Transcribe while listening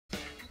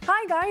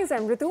Hi guys,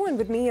 I'm Ritu and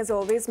with me as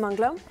always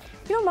Mangalam.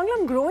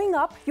 Mangalam, growing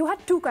up, you had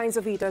two kinds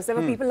of eaters. There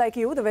were people like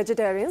you, the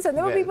vegetarians, and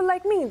there were people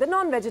like me, the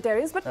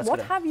non-vegetarians. But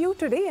what have you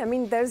today? I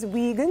mean, there's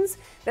vegans,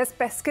 there's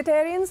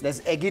pescatarians.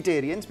 There's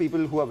eggetarians,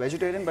 people who are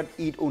vegetarian but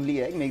eat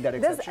only egg, make that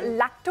exception.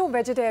 There's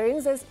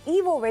lacto-vegetarians, there's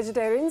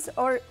evo-vegetarians,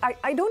 or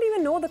I don't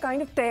even know the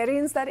kind of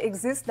tarians that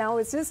exist now.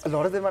 It's just... A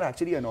lot of them are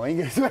actually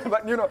annoying as well.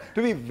 But,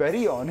 to be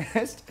very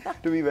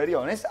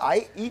honest,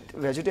 I eat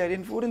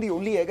vegetarian food and the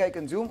only egg I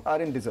consume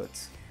are in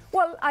desserts.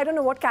 Well, I don't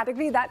know what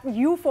category that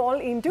you fall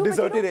into.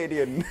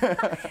 Desertarian.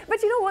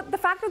 But you know what? The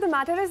fact of the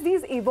matter is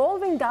these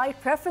evolving diet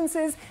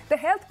preferences, the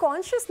health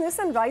consciousness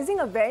and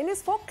rising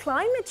awareness for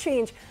climate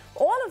change,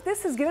 all of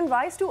this has given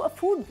rise to a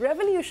food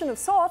revolution of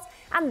sorts,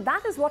 and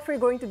that is what we're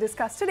going to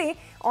discuss today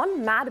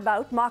on Mad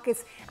About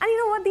Markets. And you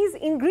know what? These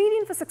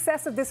ingredients for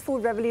success of this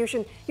food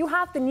revolution, you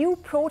have the new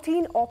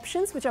protein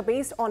options which are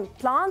based on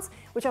plants,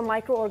 which are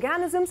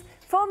microorganisms,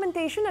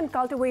 fermentation and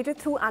cultivated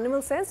through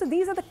animal cells. So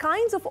these are the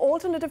kinds of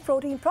alternative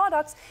protein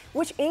products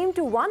which aim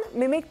to, one,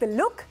 mimic the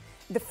look,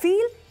 the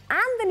feel,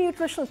 and the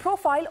nutritional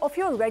profile of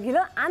your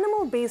regular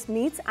animal-based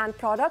meats and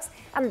products.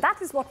 And that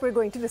is what we're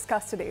going to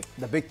discuss today.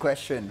 The big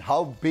question,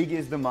 how big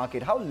is the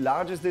market? How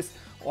large is this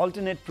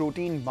alternate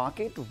protein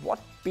market?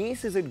 What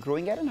pace is it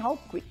growing at and how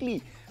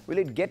quickly will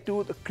it get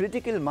to the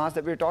critical mass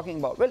that we're talking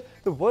about? Well,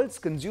 the world's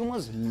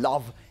consumers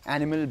love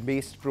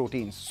animal-based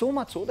proteins, so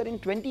much so that in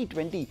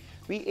 2020,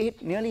 we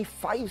ate nearly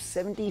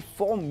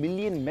 574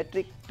 million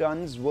metric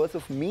tons worth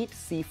of meat,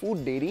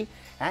 seafood, dairy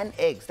and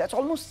eggs. That's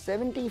almost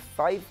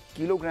 75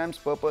 kilograms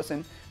per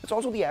person. That's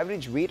also the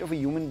average weight of a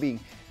human being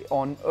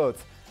on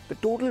Earth. The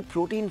total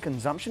protein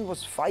consumption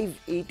was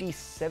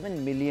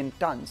 587 million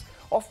tons,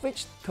 of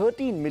which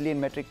 13 million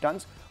metric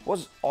tons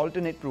was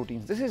alternate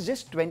proteins. This is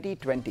just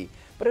 2020.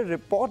 But a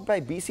report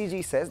by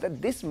BCG says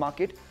that this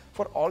market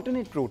for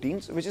alternate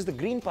proteins, which is the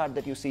green part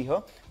that you see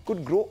here,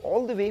 could grow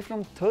all the way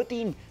from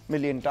 13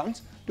 million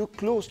tons to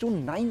close to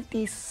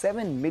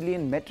 97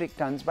 million metric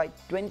tons by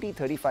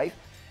 2035.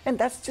 And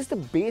that's just the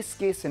base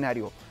case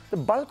scenario. The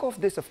bulk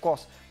of this, of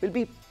course, will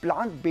be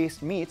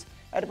plant-based meats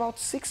at about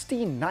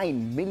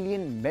 69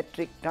 million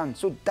metric tons.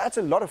 So that's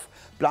a lot of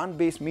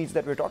plant-based meats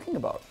that we're talking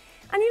about.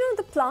 And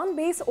the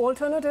plant-based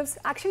alternatives,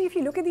 actually, if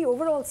you look at the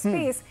overall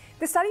space,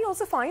 the study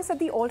also finds that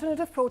the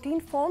alternative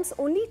protein forms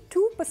only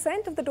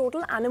 2% of the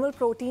total animal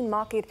protein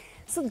market.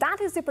 So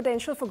that is the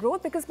potential for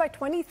growth, because by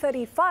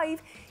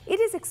 2035, it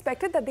is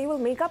expected that they will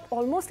make up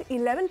almost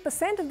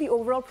 11% of the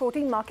overall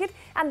protein market.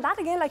 And that,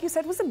 again, like you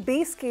said, was a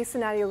base case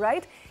scenario,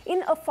 right?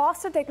 In a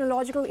faster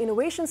technological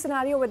innovation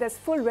scenario where there's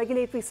full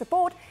regulatory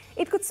support,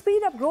 it could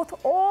speed up growth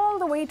all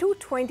the way to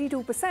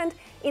 22%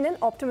 in an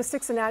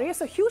optimistic scenario.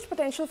 So huge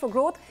potential for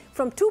growth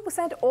from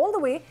 2% all the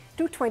way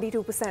to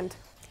 22%.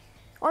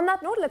 On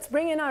that note, let's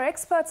bring in our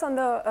experts on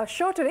the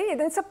show today.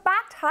 It's a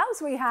packed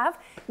house. We have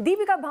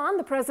Deepika Bhan,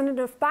 the President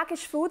of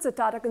Packaged Foods at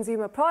Tata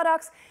Consumer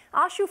Products,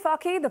 Ashu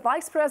Phake, the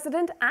Vice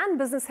President and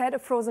Business Head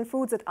of Frozen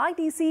Foods at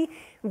ITC,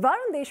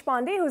 Varun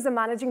Deshpande, who is the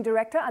Managing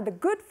Director at the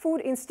Good Food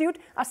Institute,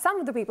 are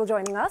some of the people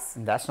joining us.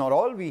 And that's not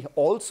all. We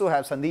also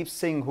have Sandeep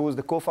Singh, who is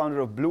the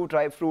co-founder of Blue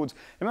Tribe Foods.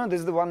 Remember,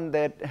 this is the one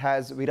that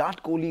has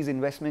Virat Kohli's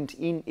investment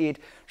in it.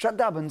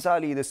 Shraddha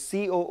Bhansali,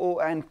 the COO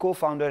and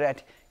co-founder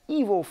at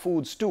Evo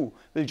Foods too,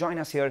 will join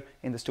us here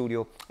in the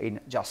studio in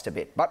just a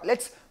bit. But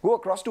let's go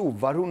across to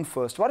Varun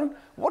first. Varun,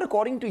 what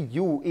according to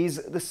you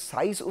is the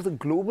size of the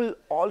global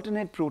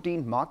alternate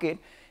protein market,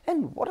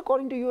 and what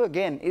according to you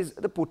again is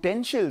the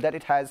potential that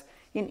it has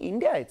in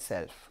India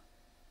itself?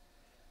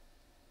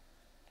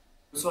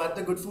 So at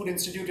the Good Food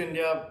Institute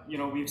India,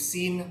 we've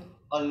seen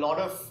a lot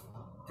of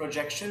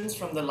projections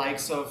from the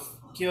likes of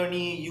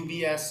Kearney,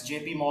 UBS,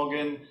 JP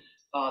Morgan,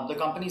 the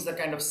companies that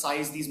kind of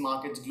size these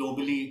markets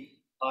globally.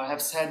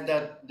 Have said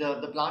that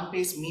the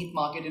plant-based meat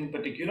market in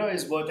particular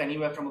is worth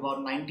anywhere from about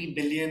 $90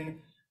 billion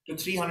to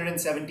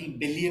 $370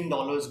 billion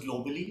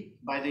globally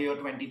by the year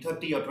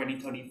 2030 or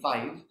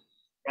 2035,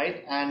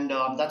 right? And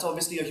that's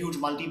obviously a huge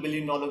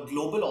multi-billion-dollar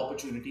global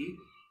opportunity.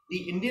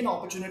 The Indian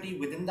opportunity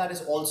within that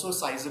is also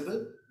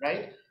sizable,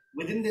 right?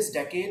 Within this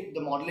decade,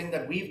 the modeling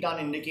that we've done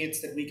indicates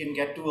that we can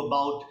get to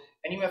about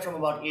anywhere from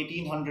about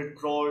 1,800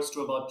 crores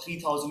to about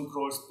 3,000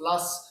 crores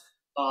plus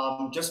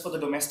just for the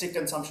domestic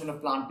consumption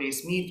of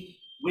plant-based meat,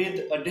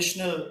 with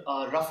additional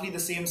roughly the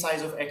same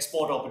size of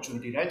export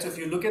opportunity, right? So if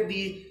you look at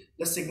the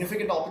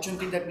significant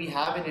opportunity that we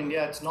have in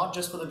India, it's not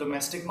just for the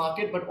domestic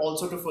market, but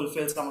also to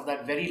fulfill some of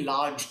that very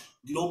large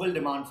global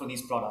demand for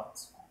these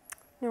products.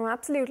 No,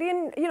 absolutely.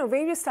 And,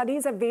 various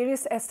studies have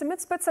various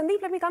estimates. But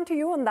Sandeep, let me come to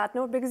you on that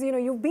note, because,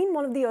 you've been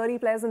one of the early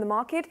players in the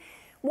market.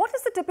 What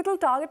is the typical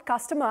target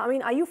customer? I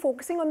mean, are you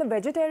focusing on the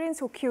vegetarians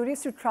who are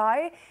curious to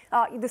try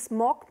this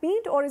mock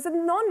meat, or is it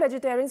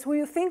non-vegetarians who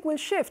you think will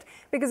shift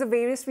because of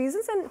various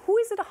reasons? And who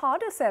is it a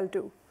harder sell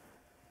to?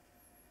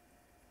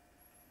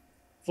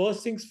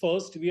 First things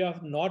first, we are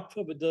not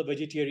with the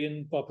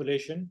vegetarian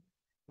population.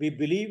 We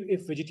believe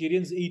if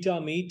vegetarians eat our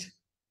meat,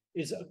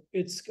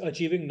 it's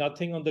achieving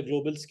nothing on the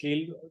global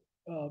scale.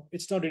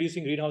 It's not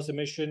reducing greenhouse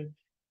emission.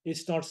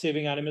 It's not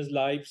saving animals'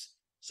 lives.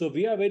 So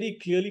we are very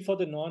clearly for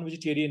the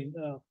non-vegetarian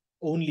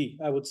only,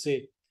 I would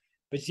say.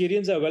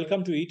 Vegetarians are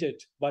welcome to eat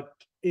it, but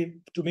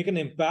to make an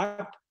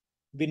impact,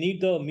 we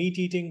need the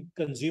meat-eating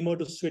consumer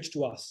to switch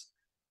to us.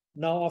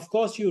 Now, of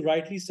course, you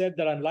rightly said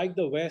that unlike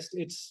the West,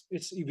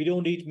 we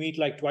don't eat meat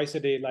like twice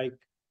a day, like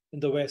in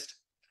the West.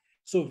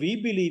 So we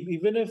believe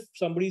even if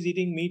somebody's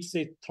eating meat,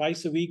 say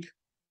thrice a week,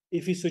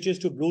 if he switches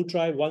to Blue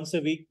Try once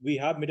a week, we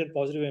have made a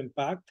positive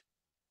impact.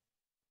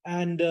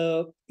 And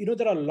there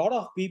are a lot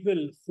of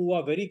people who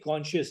are very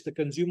conscious. The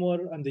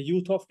consumer and the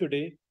youth of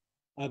today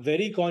are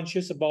very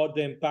conscious about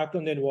the impact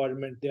on the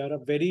environment. They are a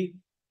very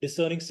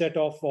discerning set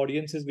of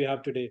audiences we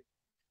have today,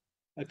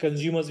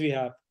 consumers we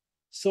have.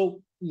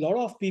 So a lot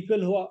of people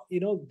who are,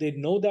 they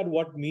know that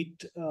what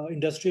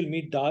industrial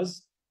meat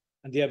does,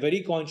 and they are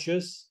very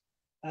conscious,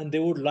 and they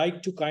would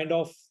like to kind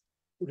of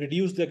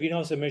reduce the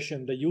greenhouse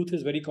emission. The youth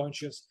is very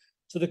conscious.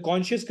 So the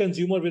conscious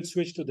consumer will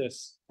switch to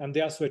this, and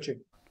they are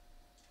switching.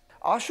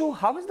 Ashu,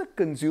 how has the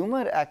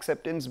consumer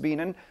acceptance been,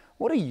 and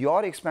what are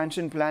your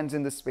expansion plans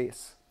in this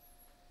space?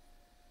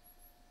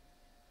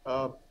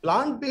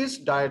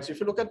 Plant-based diets, if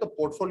you look at the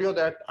portfolio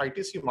that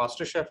ITC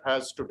MasterChef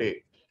has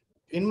today,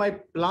 in my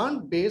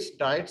plant-based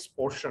diets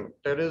portion,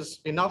 there is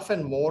enough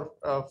and more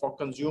for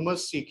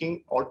consumers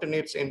seeking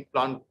alternates in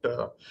plant,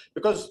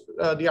 because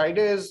the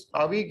idea is,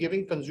 are we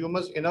giving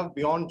consumers enough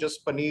beyond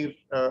just paneer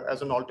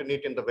as an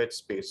alternate in the veg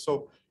space?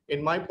 So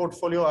in my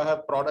portfolio, I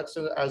have products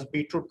as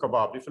beetroot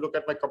kebab. If you look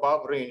at my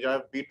kebab range, I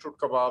have beetroot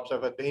kebabs, I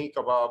have a dahi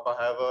kebab,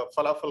 I have a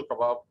falafel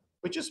kebab,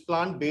 which is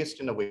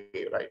plant-based in a way,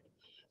 right?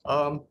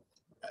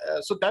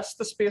 So that's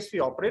the space we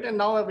operate. And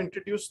now I've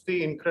introduced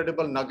the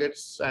incredible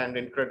nuggets and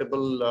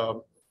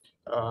incredible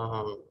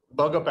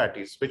burger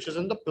patties, which is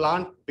in the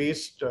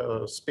plant-based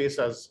space,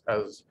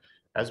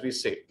 as we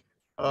say.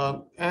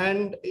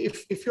 And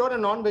if you're a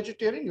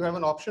non-vegetarian, you have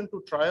an option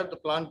to try out the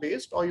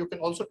plant-based, or you can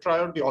also try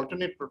out the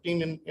alternate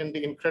protein in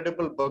the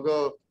incredible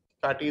burger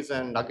patties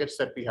and nuggets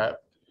that we have.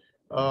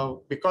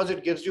 Because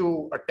it gives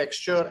you a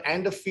texture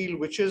and a feel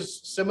which is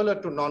similar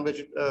to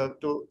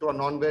to a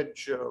non-veg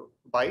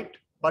bite,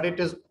 but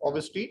it is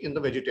obviously in the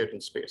vegetarian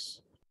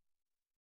space.